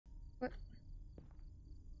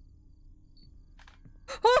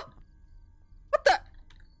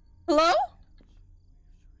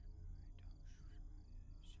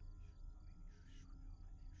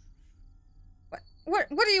What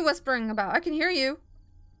are you whispering about? I can hear you.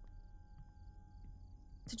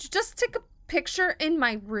 Did you just take a picture in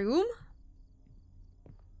my room?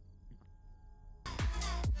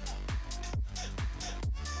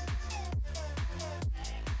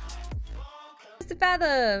 It's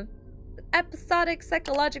Fathom, episodic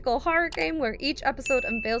psychological horror game where each episode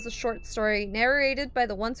unveils a short story narrated by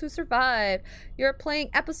the ones who survive. You're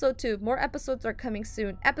playing episode 2. More episodes are coming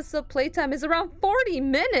soon. Episode playtime is around 40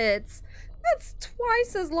 minutes. That's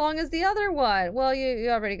twice as long as the other one. Well, you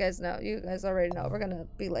already guys know. You guys already know. We're gonna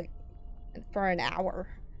be like for an hour.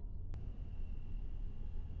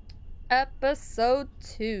 Episode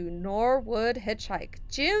 2, Northwood Hitchhike,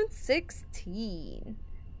 June 16.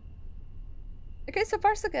 Okay, so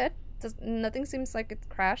far so good. Nothing seems like it's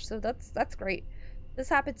crashed, so that's great. This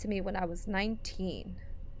happened to me when I was 19.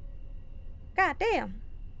 God damn.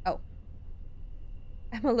 Oh.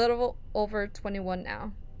 I'm a little over 21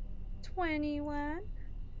 now. 21?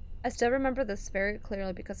 I still remember this very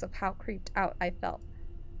clearly because of how creeped out I felt.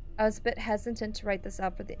 I was a bit hesitant to write this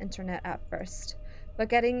out for the internet at first, but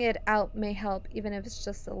getting it out may help, even if it's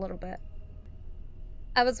just a little bit.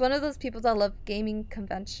 I was one of those people that love gaming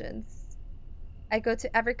conventions. I go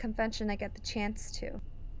to every convention I get the chance to,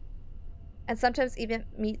 and sometimes even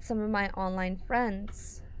meet some of my online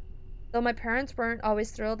friends. Though my parents weren't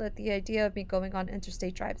always thrilled at the idea of me going on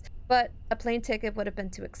interstate drives, but a plane ticket would have been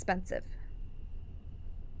too expensive.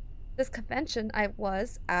 This convention I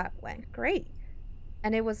was at went great,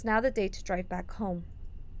 and it was now the day to drive back home.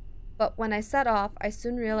 But when I set off, I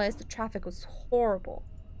soon realized the traffic was horrible.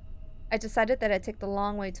 I decided that I'd take the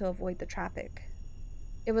long way to avoid the traffic.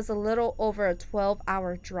 It was a little over a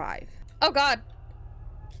 12-hour drive. Oh god!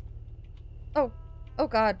 Oh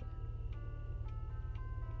god.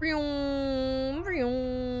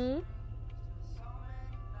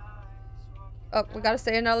 Oh, we gotta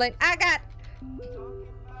stay in our lane. I got.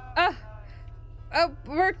 Oh,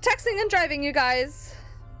 we're texting and driving, you guys.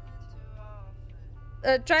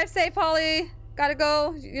 Drive safe, Holly. Gotta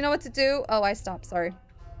go. You know what to do. Oh, I stopped. Sorry.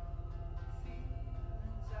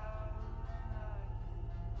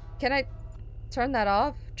 Can I turn that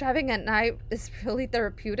off? Driving at night is really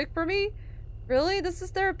therapeutic for me. Really? This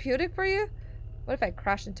is therapeutic for you? What if I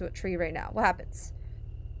crash into a tree right now? What happens?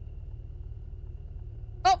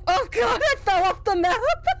 Oh god, I fell off the map!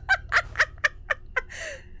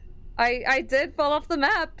 I did fall off the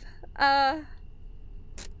map. Oh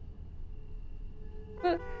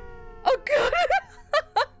god!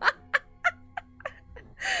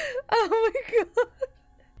 Oh my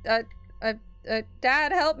god.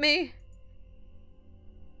 Dad, help me.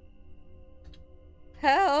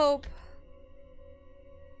 Help.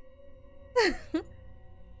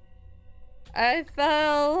 I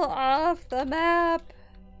fell off the map.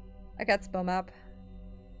 I got spell map.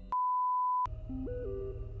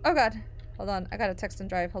 Oh god. Hold on. I gotta text and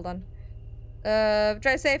drive. Hold on.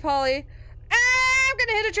 Drive safe, Holly. Ah, I'm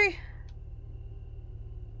gonna hit a tree.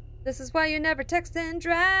 This is why you never text and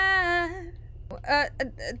drive. Hey,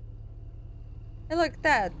 look,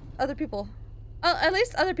 Dad. Other people. Oh, at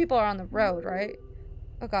least other people are on the road, right?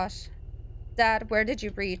 Oh gosh. Dad, where did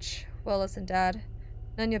you reach? Well, listen, Dad.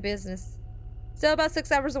 None of your business. Still about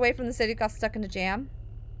 6 hours away from the city, got stuck in a jam.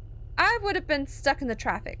 I would have been stuck in the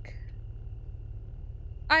traffic.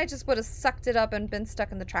 I just would have sucked it up and been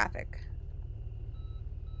stuck in the traffic.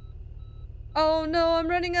 Oh no, I'm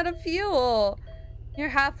running out of fuel. Near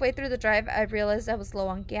halfway through the drive, I realized I was low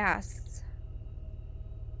on gas.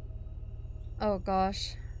 Oh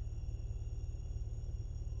gosh.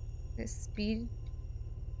 Can I speed?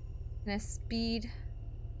 Can I speed?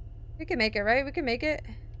 We can make it, right? We can make it.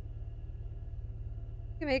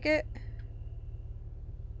 We can make it.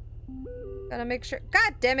 Gotta make sure.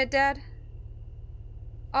 God damn it, Dad.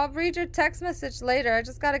 I'll read your text message later. I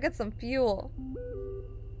just gotta get some fuel.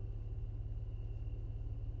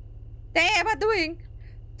 Damn, what am I doing?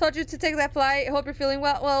 Told you to take that flight. Hope you're feeling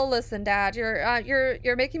well. Well, listen, Dad.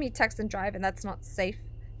 You're making me text and drive, and that's not safe.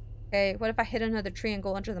 Okay, what if I hit another tree and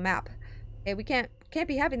go under the map? Okay, we can't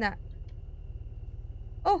be having that.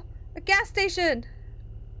 Oh, a gas station.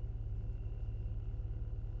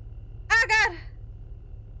 Oh god.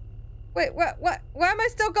 Wait, what? Why am I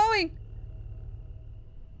still going?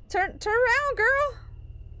 Turn around, girl.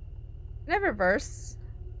 Can I reverse?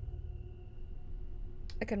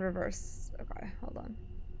 I can reverse. Okay, hold on.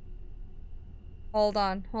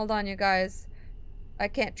 Hold on, you guys. I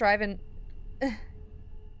can't drive in.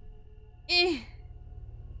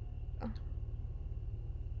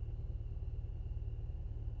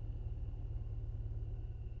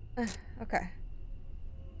 Okay.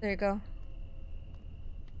 There you go.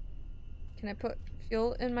 Can I put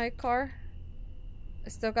fuel in my car? I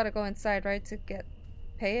still gotta go inside, right, to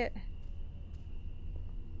pay it?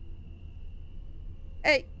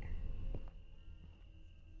 Hey!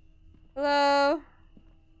 Hello?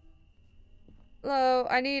 Hello,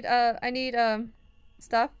 I need,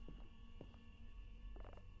 stuff.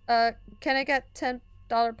 Can I get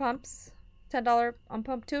 $10 pumps? $10 on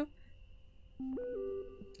pump 2?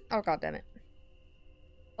 Oh, god damn it.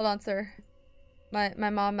 Hold on, sir. My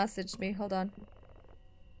mom messaged me. Hold on.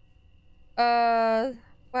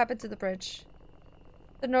 What happened to the bridge?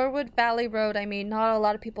 The Northwood Valley Road, I mean, not a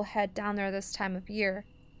lot of people head down there this time of year.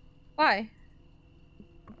 Why?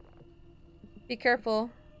 Be careful.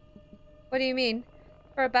 What do you mean?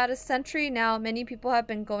 For about a century now, many people have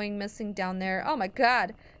been going missing down there. Oh my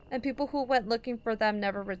god! And people who went looking for them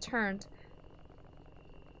never returned.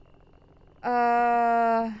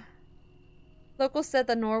 Locals said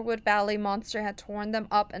the Northwood Valley monster had torn them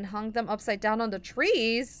up and hung them upside down on the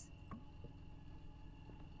trees.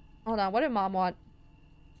 Hold on, what did Mom want?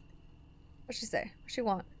 What'd she say? What'd she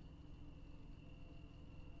want?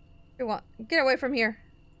 What do you want? Get away from here.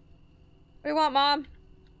 What do you want, Mom?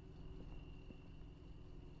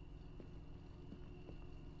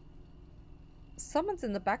 Someone's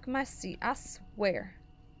in the back of my seat, I swear.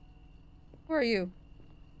 Who are you?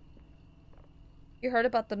 You heard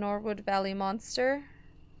about the Northwood Valley monster?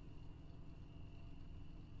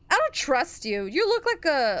 I don't trust you. You look like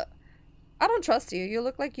a... I don't trust you. You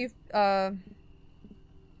look like you've, can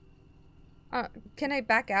I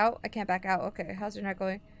back out? I can't back out. Okay, how's your night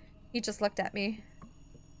going? He just looked at me.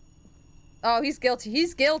 Oh, he's guilty.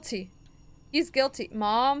 He's guilty. He's guilty.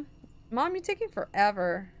 Mom? Mom, you're taking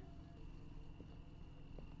forever.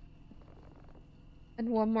 And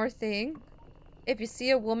one more thing. If you see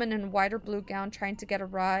a woman in a white or blue gown trying to get a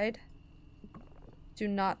ride, do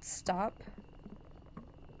not stop.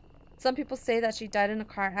 Some people say that she died in a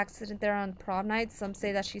car accident there on prom night. Some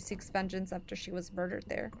say that she seeks vengeance after she was murdered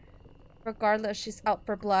there. Regardless, she's out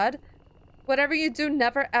for blood. Whatever you do,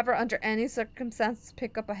 never ever under any circumstance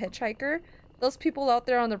pick up a hitchhiker. Those people out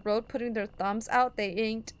there on the road putting their thumbs out, they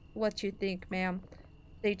ain't what you think, ma'am.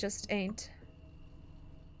 They just ain't.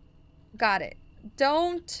 Got it.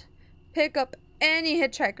 Don't pick up any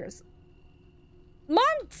hitchhikers. Mom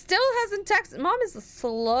still hasn't texted. Mom is a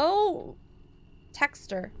slow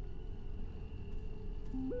texter.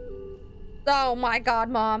 Oh my god,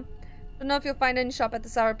 Mom. Don't know if you'll find any shop at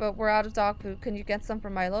this hour, but we're out of dog food. Can you get some for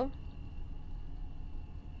Milo?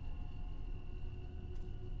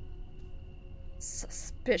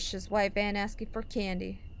 Suspicious white van asking for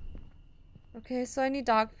candy. Okay, so I need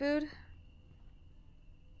dog food.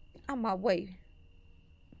 On my way.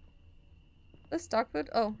 This dog food?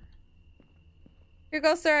 Oh. Here you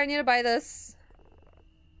go, sir. I need to buy this.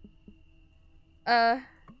 Sir.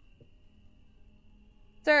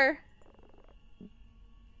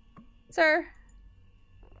 Sir.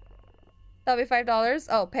 That'll be $5.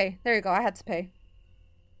 Oh, pay. There you go. I had to pay.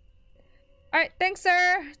 Alright, thanks,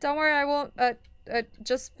 sir. Don't worry, I won't,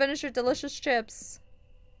 just finish your delicious chips.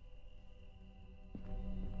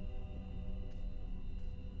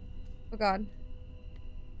 Oh god.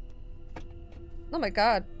 Oh my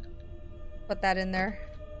god. Put that in there.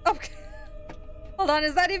 Okay. Hold on,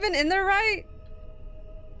 is that even in there right?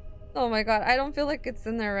 Oh my god, I don't feel like it's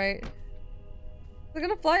in there right. Is it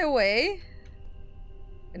gonna fly away?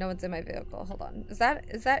 I know it's in my vehicle. Hold on. Is that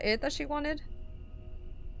it that she wanted?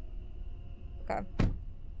 Okay.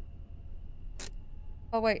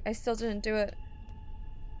 Oh wait, I still didn't do it.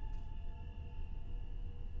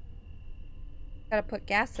 Gotta put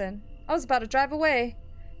gas in. I was about to drive away.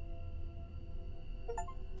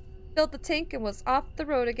 Filled the tank and was off the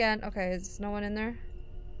road again. Okay, is no one in there?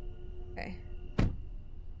 Okay.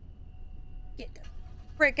 Get the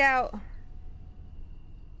frick out.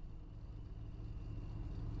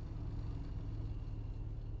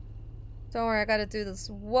 Don't worry, I gotta do this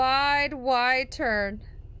wide turn.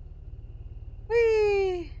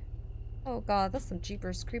 Whee! Oh god, that's some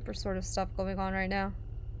Jeepers Creepers sort of stuff going on right now.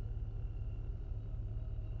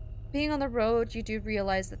 Being on the road, you do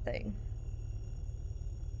realize the thing.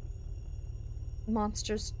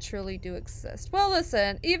 Monsters truly do exist. Well,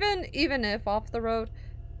 listen, even if off the road,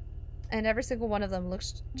 and every single one of them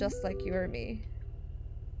looks just like you or me.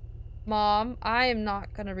 Mom, I am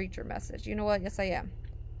not gonna read your message. You know what? Yes, I am.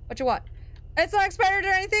 What you want? It's not expired or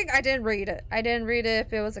anything? I didn't read it. I didn't read it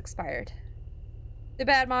if it was expired. Too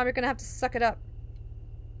bad, Mom. You're gonna have to suck it up.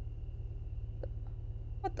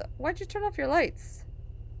 What the? Why'd you turn off your lights?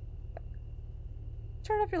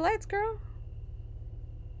 Turn off your lights, girl.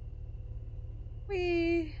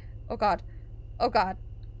 Whee. Oh god. Oh god.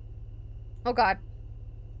 Oh god.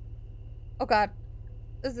 Oh god.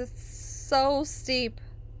 This is so steep.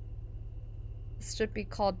 This should be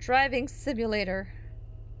called Driving Simulator.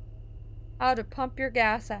 How to pump your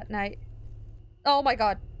gas at night. Oh my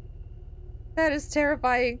god. That is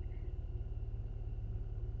terrifying.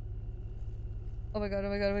 Oh my god, oh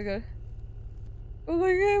my god, oh my god. Oh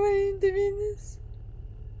my god, why didn't they mean this? Is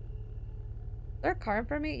there a car in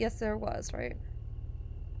front of me? Yes, there was, right?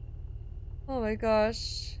 Oh my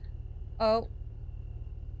gosh. Oh.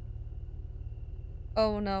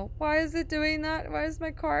 Oh no. Why is it doing that? Why is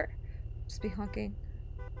my car just be honking?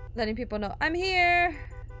 Letting people know I'm here.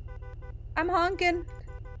 I'm honking.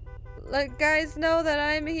 Let guys know that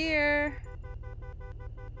I'm here.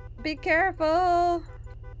 Be careful.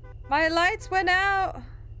 My lights went out.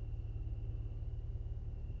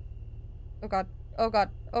 Oh god. Oh god.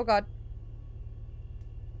 Oh god.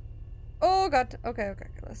 Oh god. Okay, okay,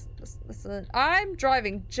 okay. Listen. I'm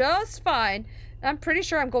driving just fine. I'm pretty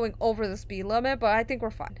sure I'm going over the speed limit, but I think we're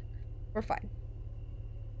fine. We're fine.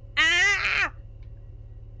 Ah!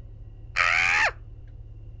 Ah!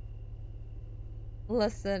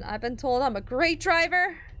 Listen, I've been told I'm a great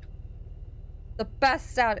driver. The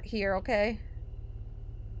best out here, okay?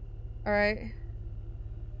 Alright.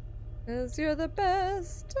 'Cause you're the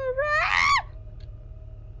best around.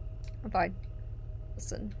 I'm fine.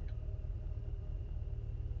 Listen.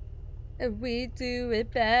 If we do it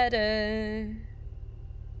better.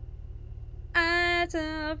 I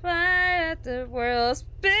don't fight at the world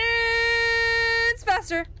spins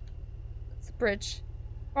faster. It's a bridge.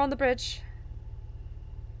 We're on the bridge.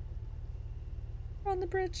 We're on the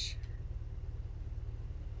bridge.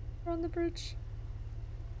 We're on the bridge.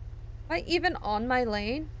 Am I even on my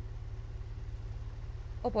lane?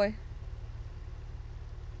 Oh boy.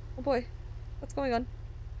 Oh boy. What's going on?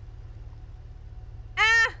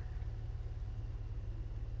 Ah!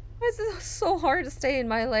 Why is it so hard to stay in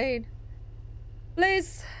my lane?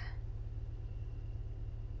 Please.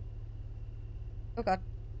 Oh god.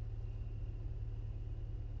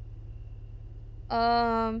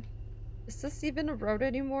 Is this even a road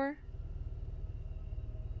anymore?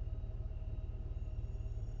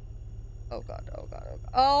 Oh god, oh god, oh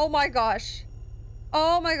god. Oh my gosh.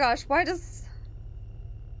 Oh my gosh, why does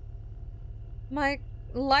my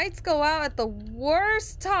lights go out at the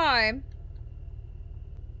worst time?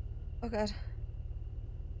 Oh god.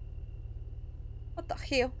 What the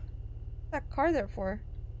hell? What's that car there for?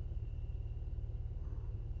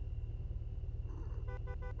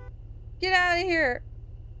 Get out of here!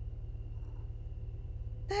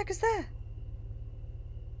 What the heck is that?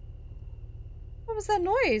 What was that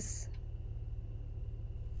noise?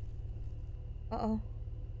 Uh-oh.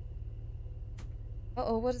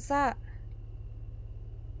 Uh-oh, what is that?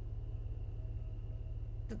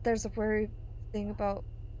 There's a weird thing about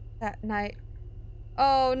that night.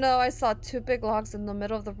 Oh no, I saw two big logs in the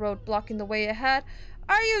middle of the road blocking the way ahead.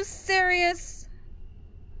 Are you serious?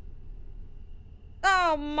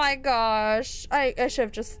 Oh my gosh. I should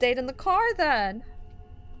have just stayed in the car then.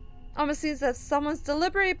 Almost seems that someone's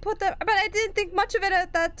deliberately put them, but I didn't think much of it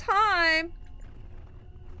at that time.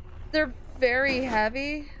 They're very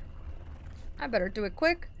heavy. I better do it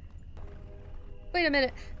quick. Wait a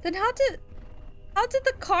minute. Then how did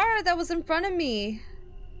the car that was in front of me,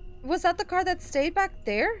 was that the car that stayed back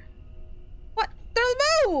there? What? They're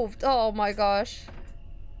moved! Oh my gosh.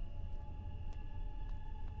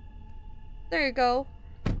 There you go.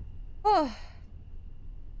 Oh.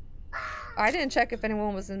 I didn't check if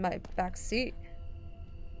anyone was in my back seat.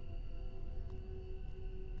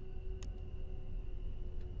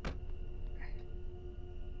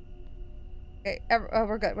 Okay,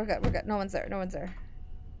 we're good, we're good, we're good. No one's there, no one's there.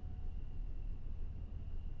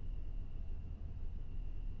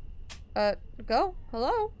 Go?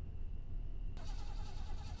 Hello?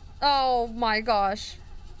 Oh my gosh.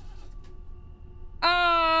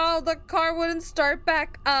 Oh, the car wouldn't start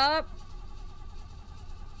back up.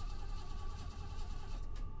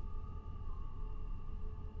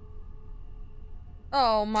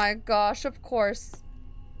 Oh my gosh, of course.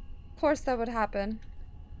 Of course that would happen.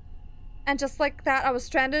 And just like that, I was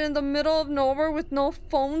stranded in the middle of nowhere with no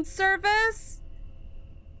phone service?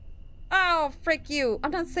 Oh, frick you.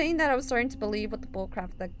 I'm not saying that. I was starting to believe what the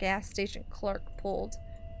bullcrap the gas station clerk pulled.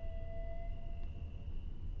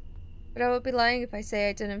 But I would be lying if I say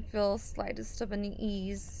I didn't feel slightest of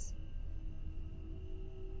unease.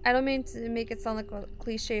 I don't mean to make it sound like a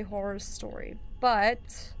cliche horror story,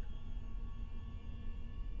 but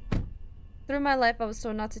through my life I was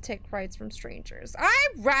told not to take rides from strangers. I'd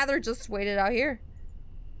rather just wait it out here.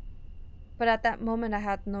 But at that moment I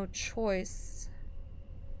had no choice.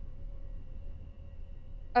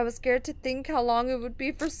 I was scared to think how long it would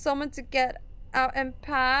be for someone to get out and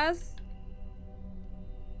pass?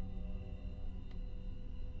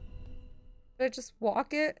 Did I just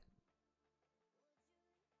walk it?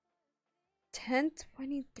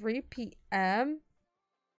 10:23 p.m.?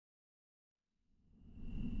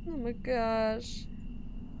 Oh my gosh.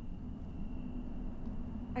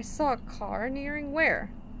 I saw a car nearing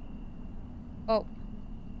where? Oh.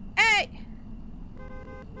 Hey!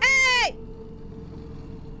 Hey!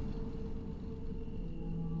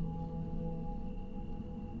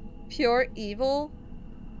 Pure evil?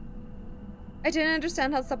 I didn't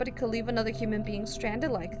understand how somebody could leave another human being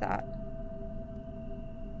stranded like that.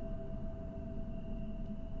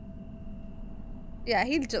 Yeah,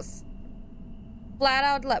 he just flat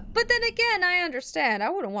out left. But then again, I understand.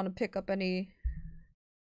 I wouldn't want to pick up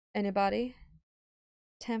anybody.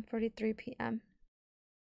 10:43 p.m.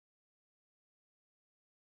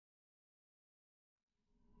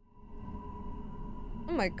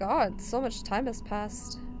 Oh my god, so much time has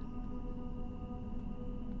passed.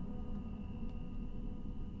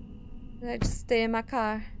 And I just stay in my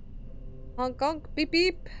car. Honk honk, beep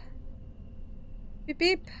beep. Beep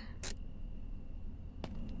beep.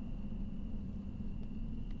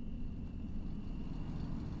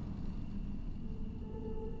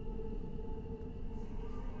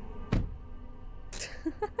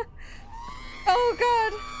 Oh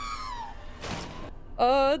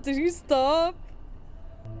god. Did he stop?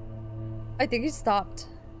 I think he stopped.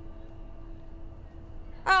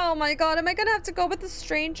 Oh my god, am I gonna have to go with the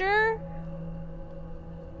stranger?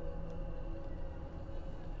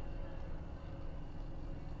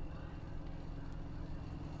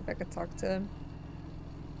 If I could talk to him.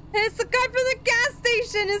 Hey, it's the guy from the gas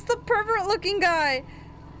station! It's the pervert looking guy!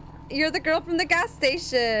 You're the girl from the gas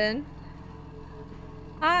station.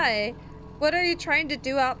 Hi. What are you trying to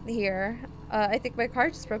do out here? I think my car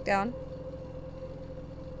just broke down.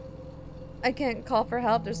 I can't call for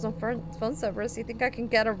help. There's no phone service. You think I can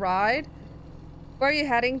get a ride? Where are you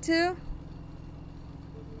heading to?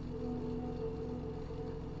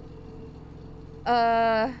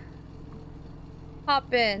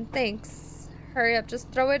 Hop in. Thanks. Hurry up.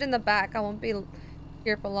 Just throw it in the back. I won't be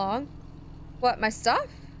here for long. What, my stuff?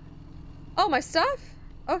 Oh, my stuff?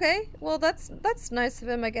 Okay. Well, that's nice of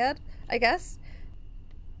him, I guess.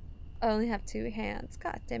 I only have 2 hands.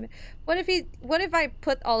 God damn it. What if I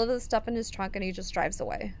put all of the stuff in his trunk and he just drives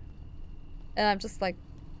away? And I'm just like,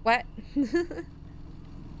 what? Let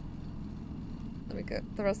me get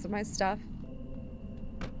the rest of my stuff.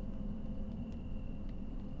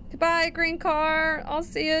 Goodbye, green car. I'll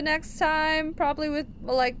see you next time. Probably with,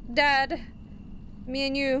 like, Dad. Me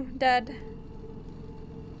and you, Dad.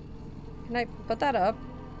 Can I put that up?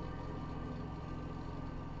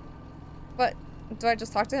 What? Do I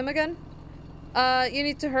just talk to him again? You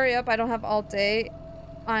need to hurry up. I don't have all day.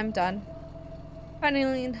 I'm done.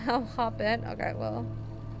 Finally, now hop in. Okay, well.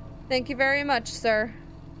 Thank you very much, sir.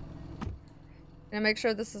 Can I make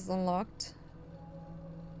sure this is unlocked?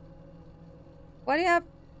 Why do you have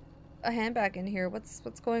a handbag in here? What's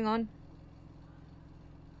going on?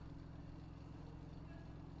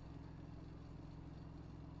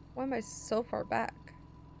 Why am I so far back?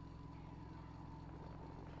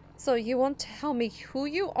 So you won't tell me who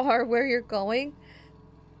you are, where you're going?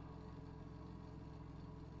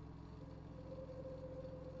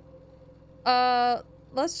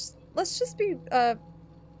 Let's just be, I'd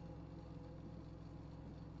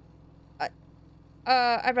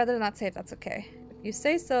rather not say if that's okay. If you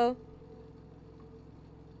say so.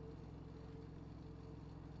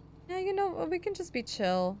 Yeah, you know, we can just be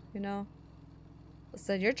chill, you know?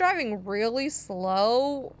 Listen, you're driving really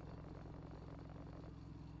slow.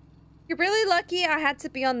 You're really lucky I had to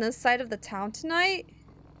be on this side of the town tonight.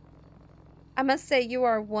 I must say you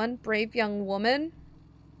are one brave young woman.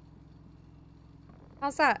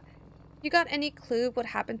 How's that? You got any clue what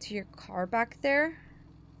happened to your car back there?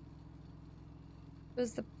 It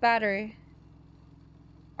was the battery.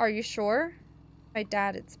 Are you sure? My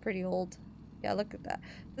dad, it's pretty old. Yeah, look at that.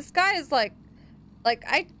 This guy is like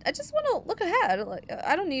I just want to look ahead. Like,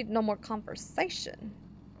 I don't need no more conversation.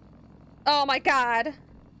 Oh my god.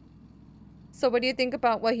 So what do you think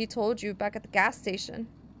about what he told you back at the gas station?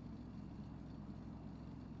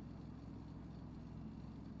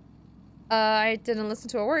 I didn't listen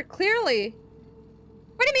to a word. Clearly.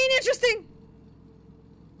 What do you mean interesting?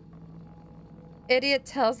 Idiot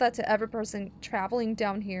tells that to every person traveling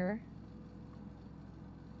down here.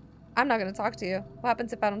 I'm not gonna talk to you. What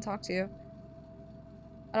happens if I don't talk to you?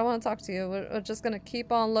 I don't want to talk to you. We're just gonna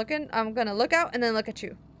keep on looking. I'm gonna look out and then look at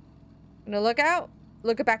you. I'm gonna look out,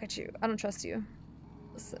 look back at you. I don't trust you.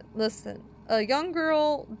 Listen. A young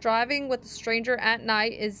girl driving with a stranger at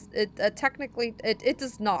night is technically it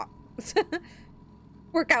does not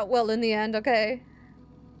work out well in the end, okay?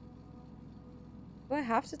 Do I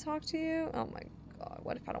have to talk to you? Oh my god,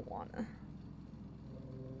 what if I don't wanna?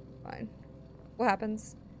 Fine. What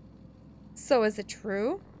happens? So is it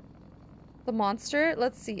true? The monster?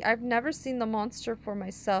 Let's see. I've never seen the monster for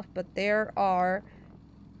myself, but there are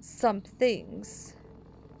some things.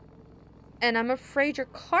 And I'm afraid your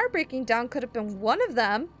car breaking down could have been one of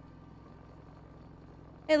them.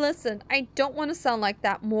 Hey, listen, I don't want to sound like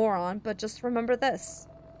that moron, but just remember this.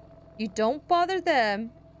 You don't bother them,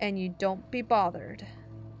 and you don't be bothered.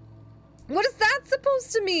 What is that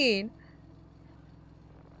supposed to mean?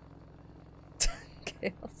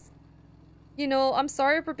 Chaos. You know, I'm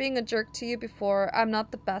sorry for being a jerk to you before. I'm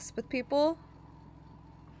not the best with people.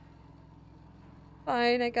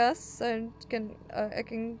 Fine, I guess. I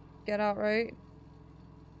can get out, right?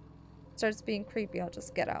 Starts being creepy, I'll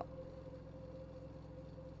just get out.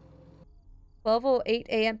 12:08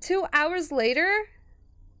 a.m. 2 hours later?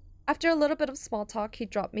 After a little bit of small talk, he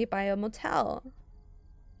dropped me by a motel.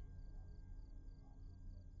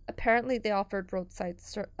 Apparently, they offered roadside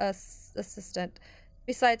assistant.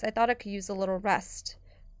 Besides, I thought I could use a little rest.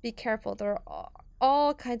 Be careful, there are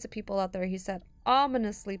all kinds of people out there, he said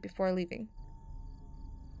ominously before leaving.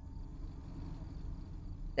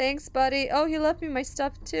 Thanks, buddy. Oh, he left me my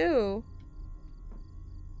stuff too.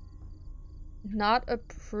 Not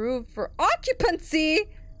approved for occupancy!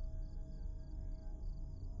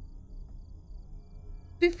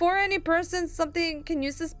 Before any person something can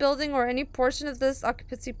use this building or any portion of this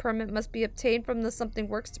occupancy permit must be obtained from the Something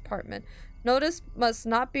Works department. Notice must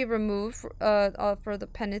not be removed for the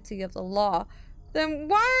penalty of the law. Then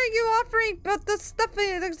why are you offering but the stuff?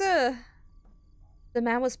 The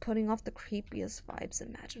man was putting off the creepiest vibes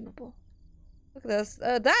imaginable. Look at this.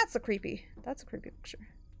 That's a creepy picture.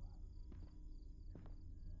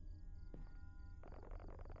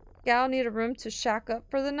 Gal need a room to shack up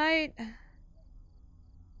for the night.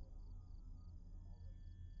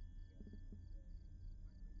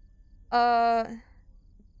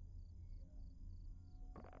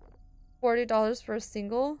 $40 for a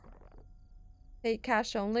single. Pay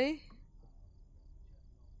cash only.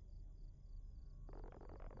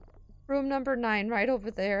 Room number 9, right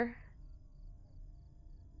over there.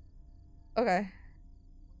 Okay.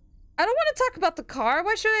 I don't want to talk about the car.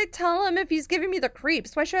 Why should I tell him if he's giving me the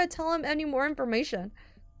creeps? Why should I tell him any more information?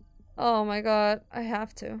 Oh my god, I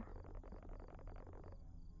have to.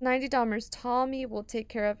 $90. Tommy will take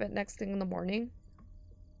care of it next thing in the morning.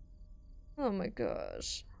 Oh my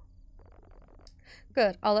gosh.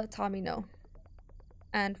 Good, I'll let Tommy know.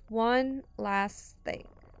 And one last thing.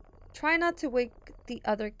 Try not to wake the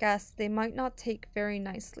other guests. They might not take very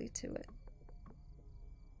nicely to it.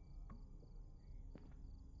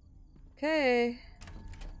 Okay.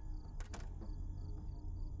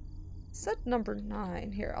 Set number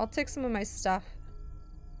 9 here. I'll take some of my stuff.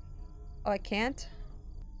 Oh, I can't?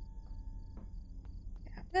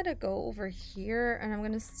 I'm gonna go over here and I'm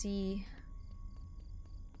gonna see.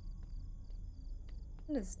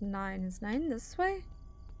 What is 9? Is 9 this way?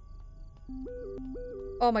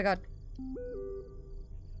 Oh my god.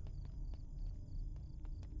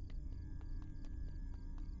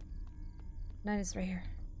 Nine is right here.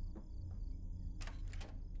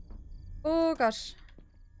 Oh gosh.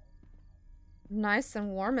 Nice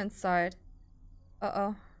and warm inside.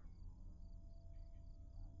 Uh-oh.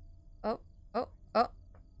 Oh, oh, oh,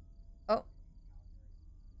 oh.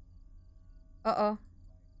 Uh-oh.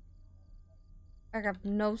 I have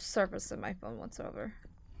no service in my phone whatsoever.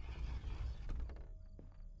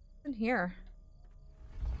 What's in here?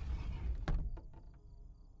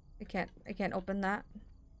 I can't open that.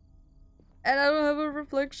 And I don't have a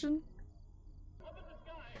reflection.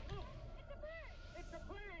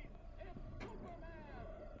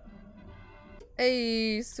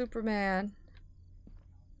 Hey, Superman.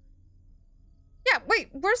 Yeah, wait,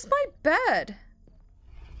 where's my bed?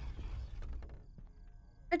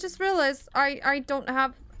 I just realized I don't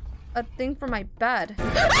have a thing for my bed.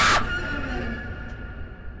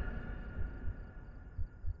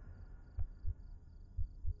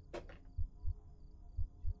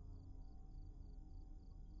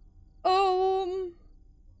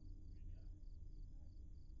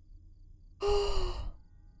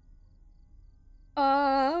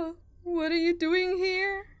 What are you doing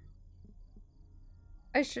here?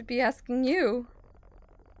 I should be asking you.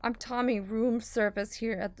 I'm Tommy, room service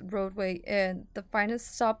here at the Roadway Inn, the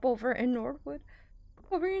finest stopover in Northwood.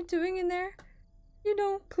 What were you doing in there? You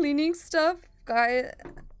know, cleaning stuff. Guy.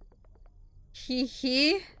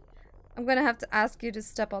 Hee. I'm gonna have to ask you to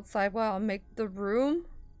step outside while I make the room.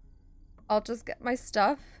 I'll just get my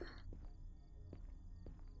stuff.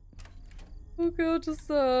 Okay, I'll just,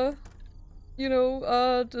 you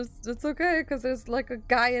know, just, it's okay, because there's like a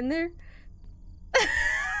guy in there.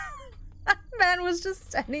 That man was just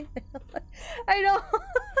standing there. I know.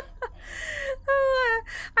 Oh,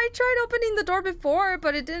 I tried opening the door before,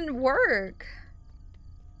 but it didn't work.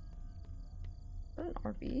 Is that an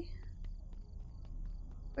RV?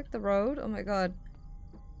 Like the road? Oh my god.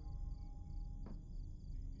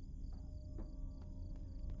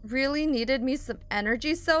 Really needed me some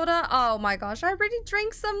energy soda? Oh my gosh, I already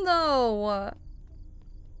drank some though.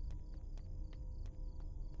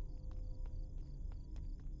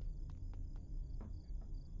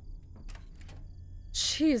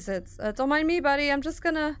 Jeez, don't mind me, buddy. I'm just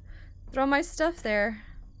gonna throw my stuff there.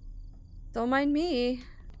 Don't mind me.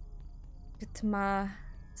 Get to my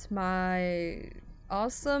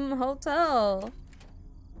awesome hotel.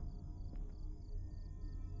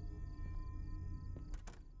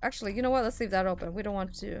 Actually, you know what? Let's leave that open. We don't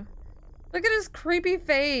want to. Look at his creepy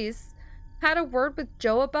face. Had a word with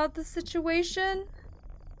Joe about the situation.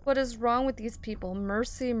 What is wrong with these people?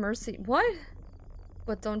 Mercy, mercy. What?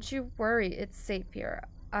 But don't you worry. It's safe here.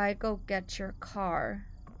 I go get your car.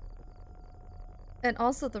 And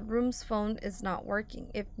also, the room's phone is not working.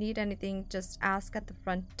 If need anything, just ask at the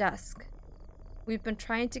front desk. We've been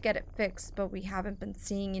trying to get it fixed, but we haven't been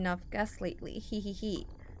seeing enough guests lately. Hee hee hee.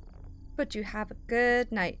 But you have a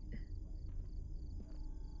good night.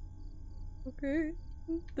 Okay,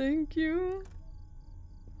 thank you.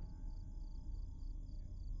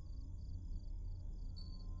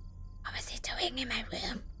 What was he doing in my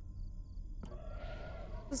room?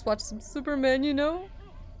 Just watch some Superman, you know?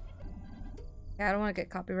 Yeah, I don't want to get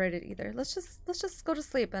copyrighted either. Let's just go to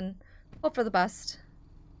sleep and hope for the best.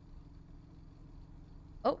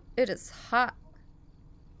 Oh, it is hot.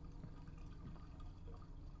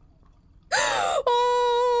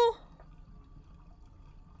 Oh!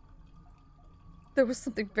 There was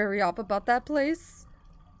something very off about that place.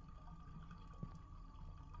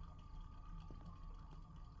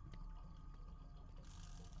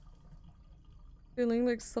 Feeling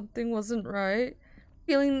like something wasn't right.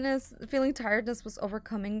 Feeling tiredness was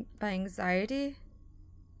overcoming by anxiety.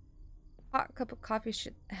 Hot cup of coffee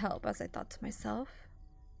should help, as I thought to myself.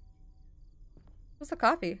 What's the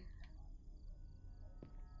coffee?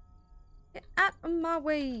 Get out of my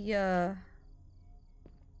way.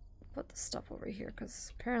 Put the stuff over here,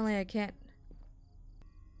 because apparently I can't.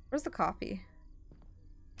 Where's the coffee?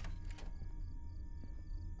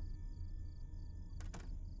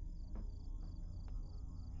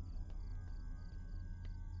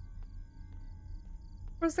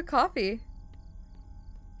 Where's the coffee?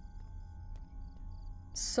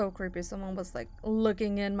 So creepy. Someone was like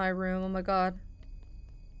looking in my room. Oh my god.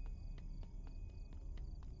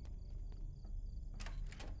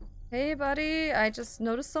 Hey buddy, I just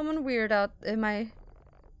noticed someone weird out in my...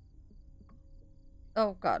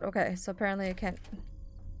 Oh god, okay, so apparently I can't...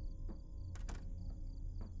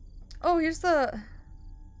 Oh, here's the...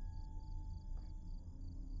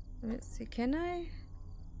 Let me see, can I?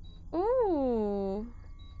 Ooh.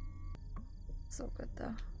 So good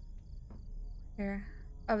though. Here.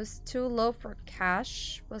 I was too low for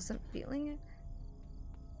cash. Wasn't feeling it.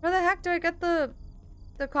 Where the heck do I get the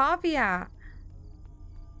coffee at?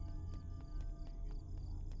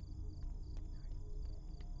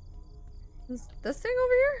 Is this thing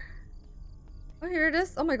over here? Oh, here it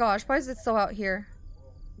is. Oh my gosh, why is it so out here?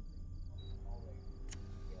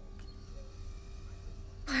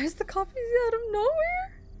 Why is the coffee out of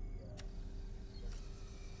nowhere?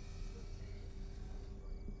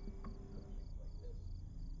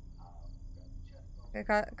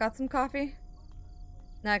 Okay, got some coffee.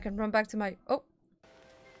 Now I can run back to my... Oh.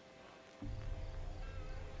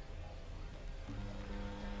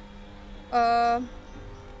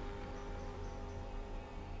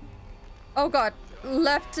 Oh god.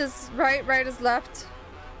 Left is right, right is left.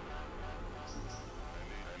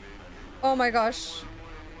 Oh my gosh.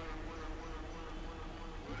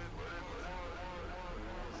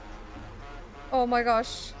 Oh my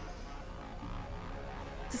gosh.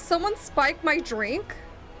 Did someone spike my drink?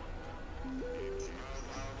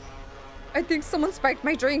 I think someone spiked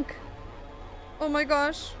my drink. Oh my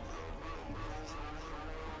gosh.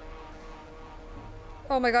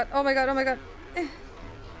 Oh my god, oh my god, oh my god.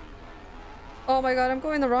 Oh my god, I'm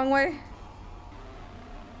going the wrong way.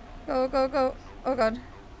 Go, go, go. Oh god.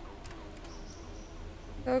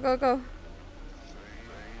 Go, go, go.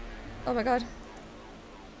 Oh my god.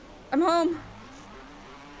 I'm home.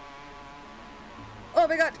 Oh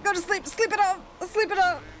my god, go to sleep. Sleep it off. Sleep it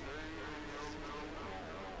off.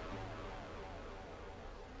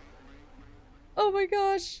 Oh my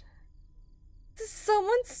gosh. Did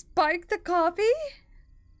someone spike the coffee?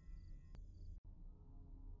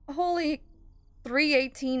 Holy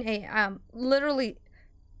 3:18 a.m. Literally,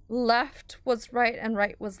 left was right and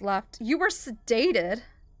right was left. You were sedated.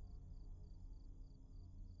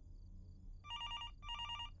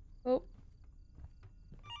 Oh.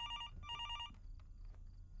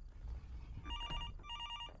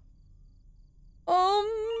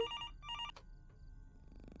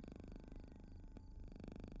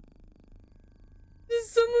 Is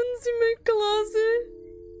someone's in my closet?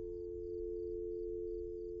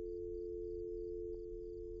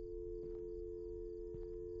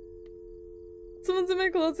 Someone's in my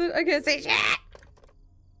closet. I can't say shit.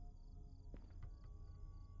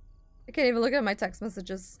 I can't even look at my text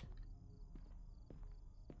messages.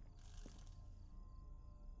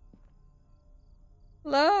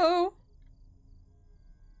 Hello?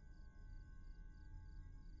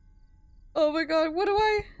 Oh my god, what do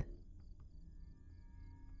I...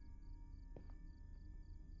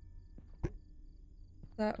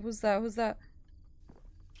 Who's that? Who's that?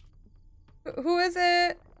 Who is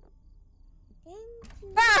it?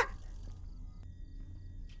 Ah!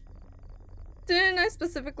 Didn't I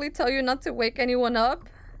specifically tell you not to wake anyone up?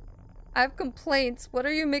 I have complaints. What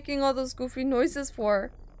are you making all those goofy noises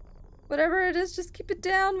for? Whatever it is, just keep it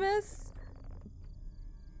down, miss.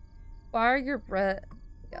 Fire your breath.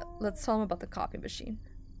 Yeah, let's tell him about the coffee machine.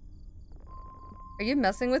 Are you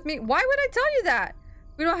messing with me? Why would I tell you that?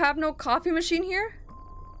 We don't have no coffee machine here?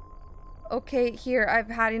 Okay, here, I've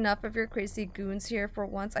had enough of your crazy goons here for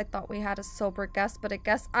once. I thought we had a sober guest, but I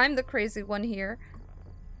guess I'm the crazy one here.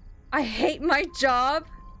 I hate my job.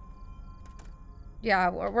 Yeah,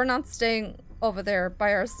 we're not staying over there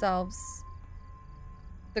by ourselves.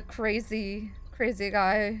 The crazy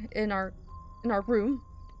guy in our room.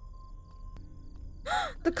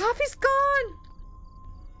 The coffee's gone.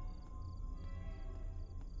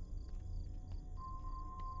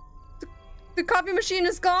 The coffee machine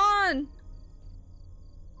is gone.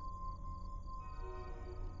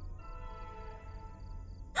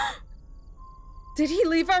 Did he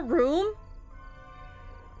leave our room?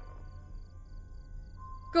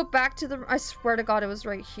 Go back to the... I swear to God it was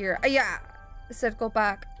right here. Yeah, I said go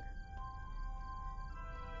back.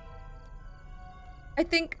 I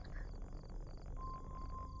think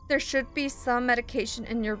there should be some medication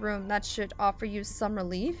in your room that should offer you some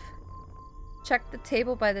relief. Check the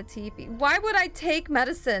table by the TV. Why would I take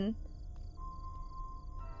medicine?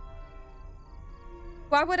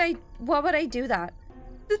 Why would I do that?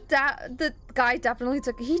 The guy definitely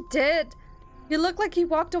took... He did. He looked like he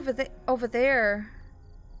walked over there.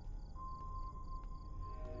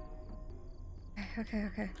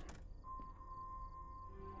 Okay.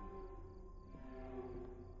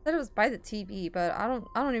 Said it was by the TV, but I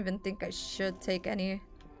don't even think I should take any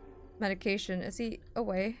medication. Is he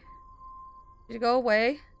away? Did he go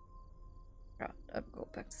away? I'll go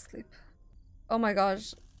back to sleep. Oh my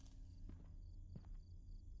gosh.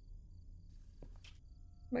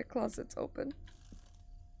 My closet's open.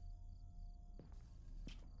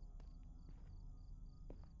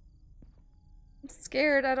 I'm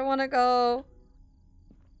scared. I don't want to go.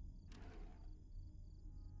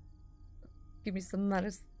 Give me some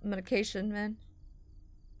medication, man.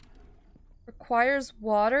 Requires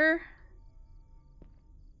water?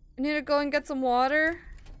 I need to go and get some water?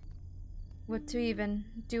 What to even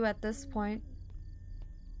do at this point?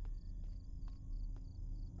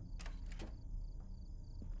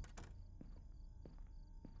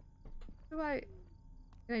 Can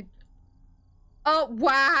I... Oh,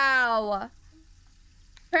 wow!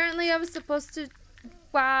 Apparently I was supposed to...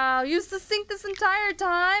 Wow, use the sink this entire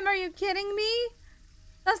time? Are you kidding me?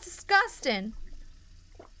 That's disgusting.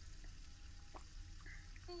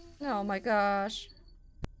 Oh my gosh.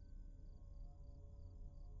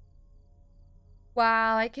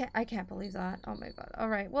 Wow, I can't believe that. Oh my god. All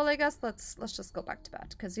right. Well, I guess let's just go back to bed,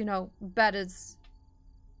 because you know, bed is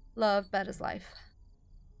love, bed is life.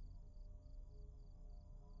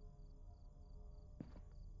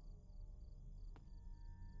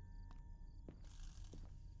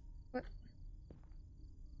 What?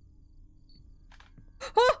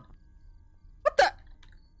 Oh! What the?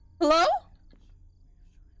 Hello?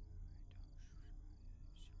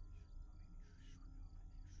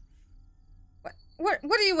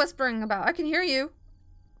 What are you whispering about? I can hear you.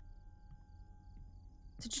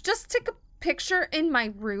 Did you just take a picture in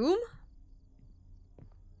my room?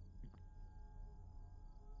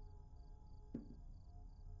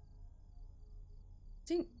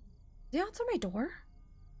 Did he answer my door?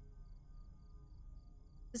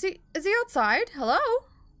 Is he outside? Hello?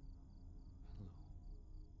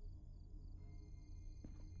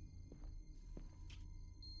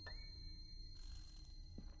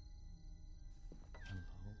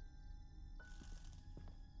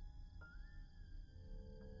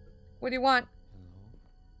 What do you want?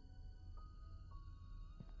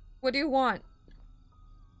 What do you want?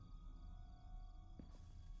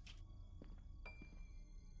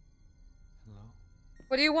 Hello?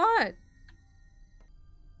 What do you want?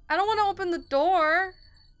 I don't want to open the door.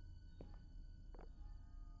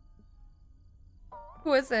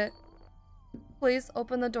 Who is it? Please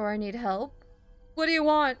open the door. I need help. What do you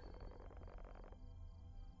want?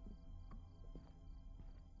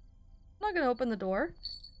 I'm not gonna open the door.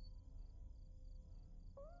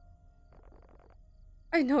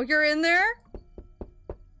 I know you're in there.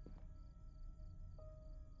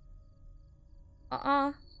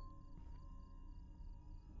 What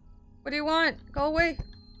do you want? Go away.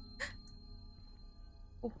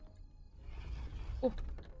 Oh. Oh.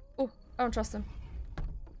 Oh. I don't trust him.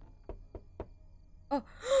 Oh.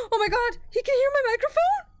 Oh my god! He can hear my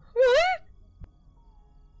microphone? What?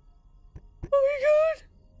 Oh my god!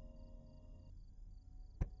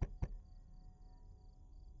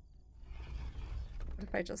 What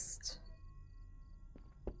if I just...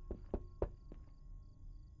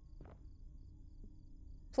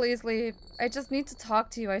 Please leave. I just need to talk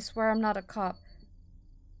to you. I swear I'm not a cop.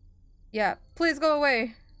 Yeah, please go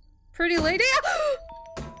away. Pretty lady.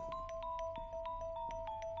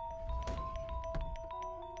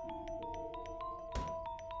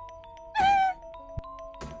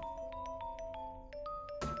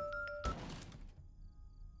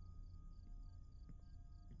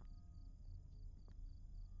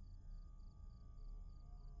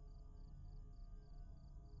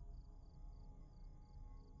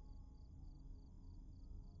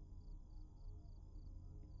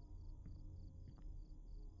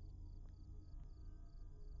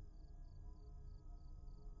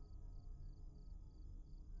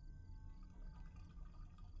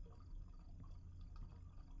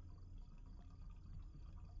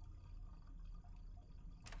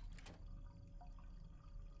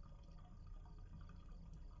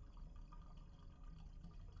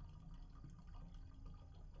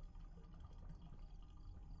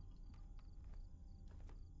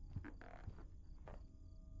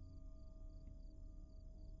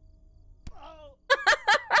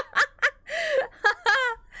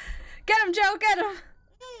 Get him, Joe, get him!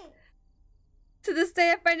 To this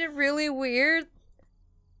day, I find it really weird.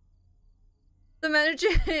 The manager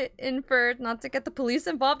inferred not to get the police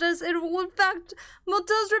involved as it will affect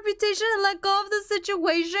Motel's reputation and let go of the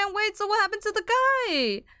situation. Wait, so what happened to the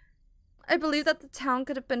guy? I believe that the town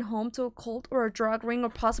could have been home to a cult or a drug ring or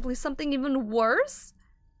possibly something even worse.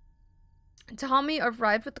 Tommy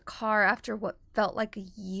arrived with the car after what felt like a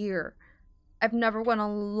year. I've never went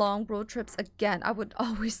on long road trips again. I would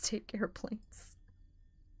always take airplanes.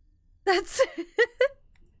 That's it.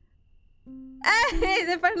 Hey,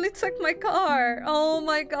 they finally took my car. Oh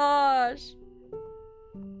my gosh.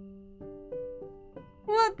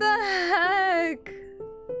 What the heck?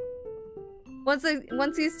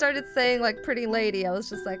 Once he started saying like pretty lady, I was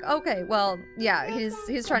just like, okay, well, yeah,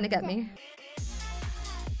 he's trying to get me.